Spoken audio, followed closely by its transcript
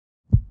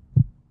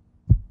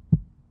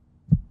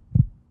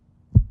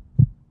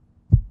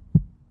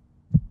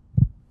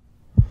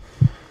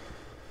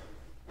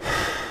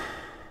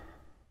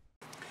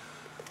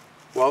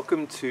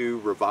Welcome to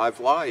Revive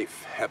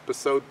Life,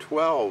 episode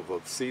 12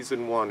 of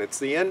season 1. It's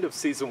the end of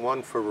season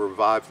 1 for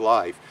Revive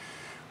Life.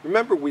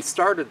 Remember, we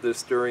started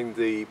this during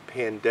the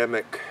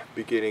pandemic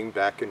beginning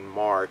back in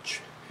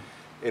March,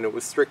 and it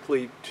was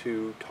strictly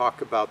to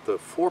talk about the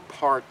 4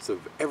 parts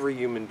of every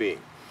human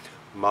being: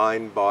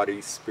 mind,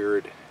 body,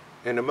 spirit,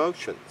 and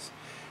emotions,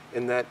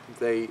 and that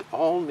they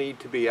all need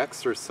to be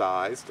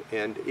exercised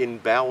and in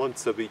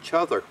balance of each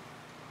other.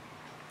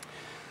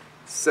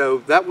 So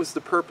that was the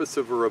purpose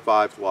of a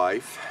Revived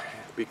Life,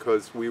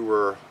 because we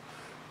were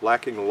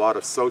lacking a lot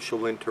of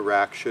social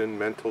interaction,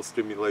 mental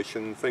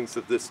stimulation, things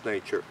of this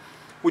nature,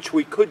 which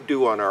we could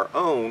do on our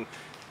own,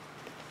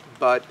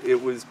 but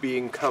it was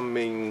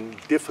becoming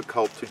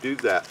difficult to do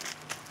that.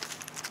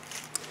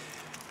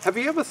 Have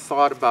you ever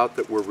thought about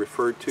that we're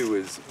referred to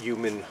as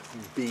human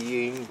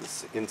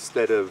beings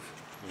instead of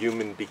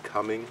human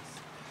becomings?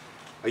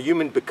 A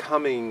human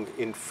becoming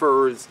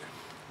infers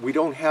we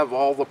don't have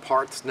all the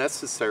parts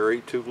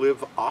necessary to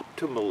live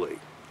optimally.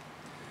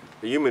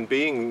 A human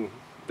being,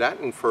 that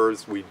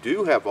infers we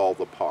do have all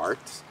the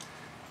parts,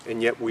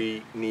 and yet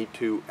we need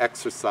to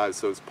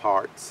exercise those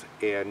parts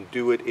and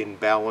do it in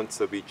balance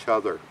of each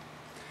other.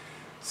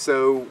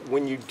 So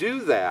when you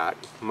do that,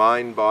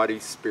 mind, body,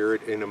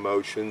 spirit, and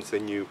emotions,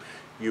 and you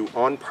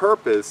on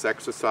purpose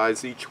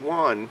exercise each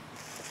one,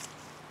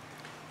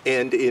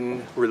 and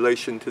in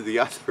relation to the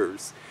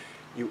others,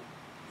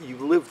 you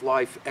live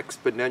life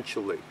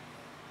exponentially.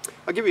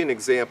 I'll give you an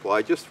example.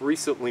 I just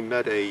recently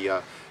met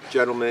a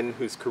gentleman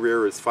whose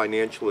career is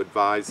financial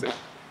advising,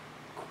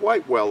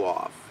 quite well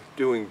off,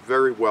 doing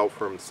very well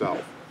for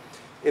himself.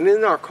 And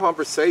in our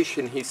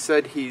conversation, he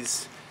said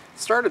he's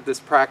started this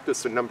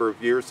practice a number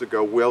of years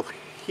ago. Well,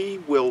 he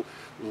will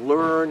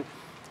learn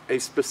a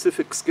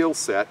specific skill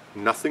set,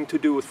 nothing to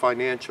do with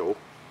financial,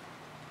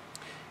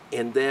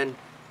 and then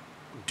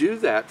do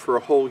that for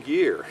a whole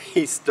year.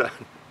 He's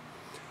done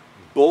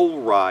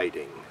bull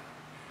riding,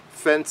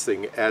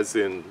 fencing as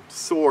in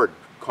sword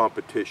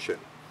competition.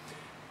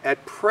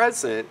 At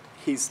present,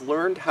 he's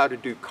learned how to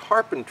do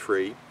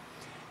carpentry,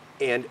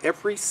 and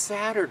every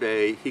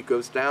Saturday he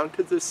goes down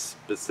to this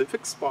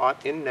specific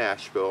spot in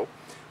Nashville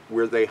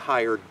where they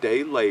hire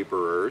day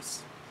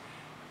laborers,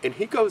 and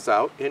he goes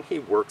out and he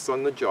works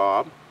on the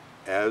job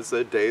as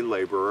a day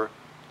laborer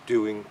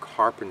doing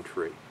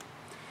carpentry.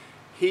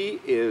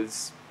 He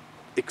is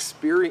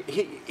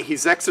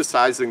he's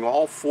exercising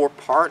all 4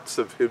 parts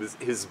of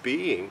his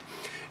being,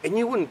 and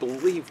you wouldn't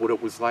believe what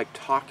it was like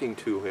talking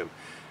to him.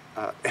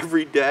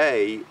 Every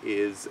day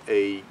is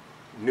a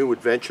new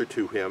adventure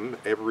to him,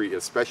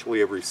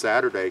 especially every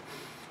Saturday.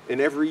 And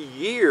every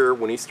year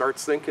when he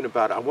starts thinking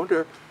about, I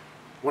wonder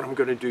what I'm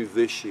going to do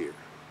this year.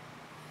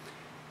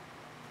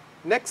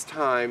 Next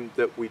time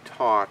that we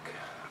talk,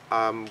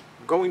 I'm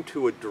going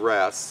to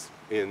address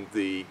in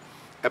the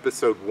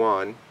episode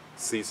 1,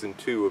 Season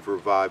 2 of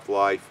Revive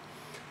Life,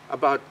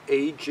 about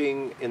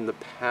aging and the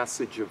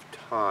passage of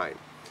time.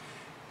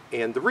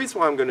 And the reason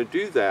why I'm going to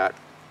do that,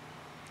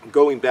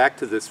 going back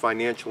to this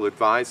financial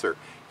advisor,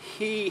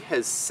 he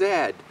has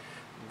said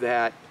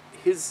that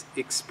his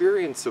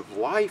experience of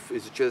life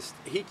is just,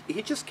 he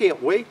just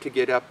can't wait to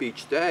get up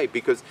each day,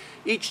 because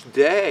each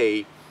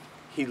day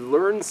he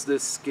learns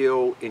this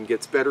skill and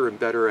gets better and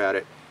better at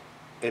it,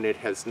 and it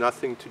has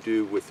nothing to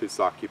do with his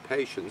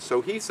occupation.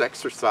 So he's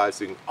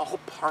exercising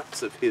all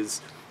parts of his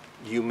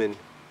human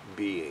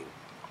being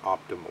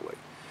optimally.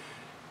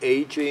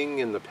 Aging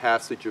and the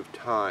passage of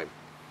time.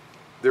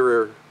 There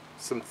are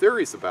some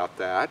theories about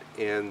that,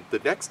 and the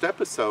next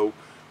episode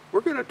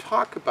we're going to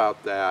talk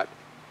about that,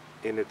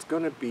 and it's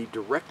going to be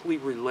directly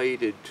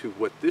related to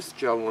what this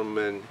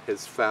gentleman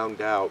has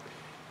found out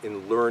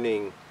in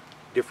learning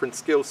different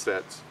skill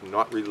sets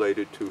not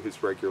related to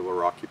his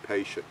regular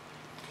occupation.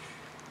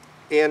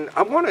 And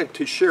I wanted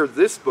to share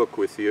this book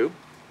with you,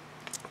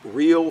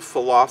 Real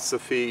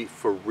Philosophy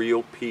for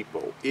Real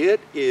People. It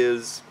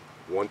is,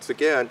 once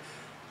again,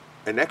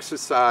 an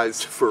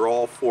exercise for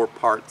all 4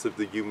 parts of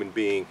the human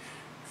being,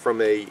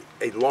 from a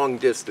long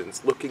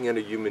distance, looking at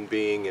a human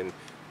being and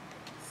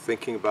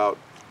thinking about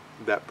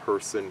that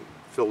person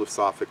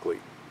philosophically,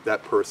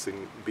 that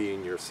person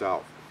being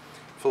yourself.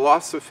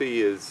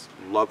 Philosophy is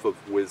love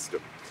of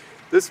wisdom.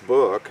 This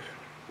book,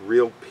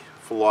 Real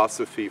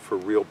Philosophy for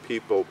Real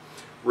People,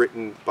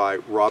 written by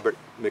Robert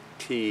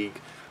McTeague.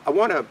 I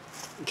want to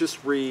just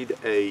read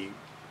a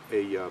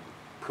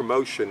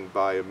promotion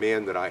by a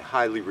man that I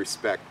highly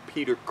respect,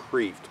 Peter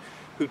Kreeft,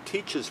 who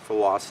teaches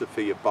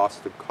philosophy at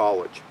Boston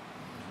College.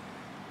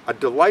 A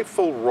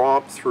delightful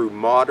romp through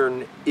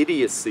modern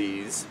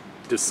idiocies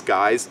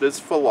disguised as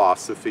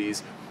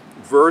philosophies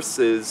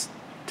versus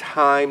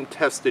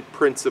time-tested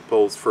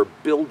principles for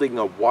building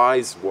a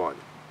wise one.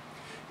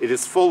 It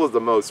is full of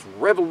the most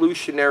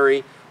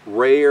revolutionary,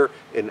 rare,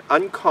 and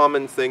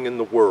uncommon thing in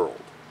the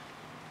world: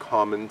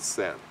 common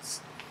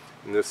sense.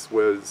 And this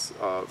was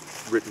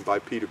written by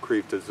Peter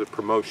Kreeft as a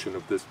promotion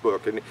of this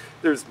book. And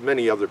there's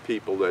many other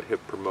people that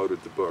have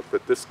promoted the book,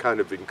 but this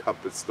kind of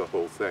encompassed the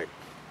whole thing.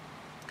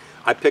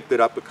 I picked it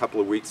up a couple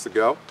of weeks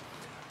ago.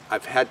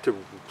 I've had to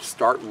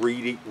start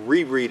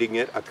rereading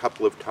it a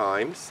couple of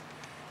times.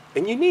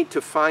 And you need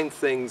to find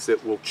things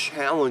that will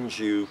challenge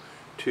you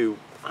to,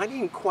 I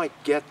didn't quite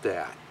get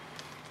that.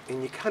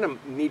 And you kind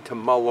of need to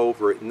mull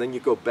over it, and then you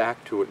go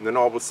back to it, and then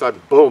all of a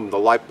sudden, boom, the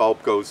light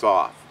bulb goes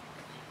off.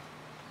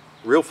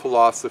 Real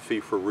philosophy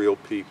for real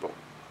people.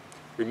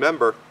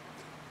 Remember,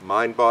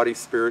 mind, body,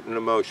 spirit, and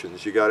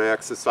emotions. You got to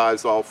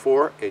exercise all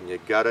four, and you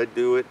got to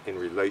do it in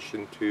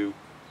relation to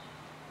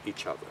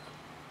each other.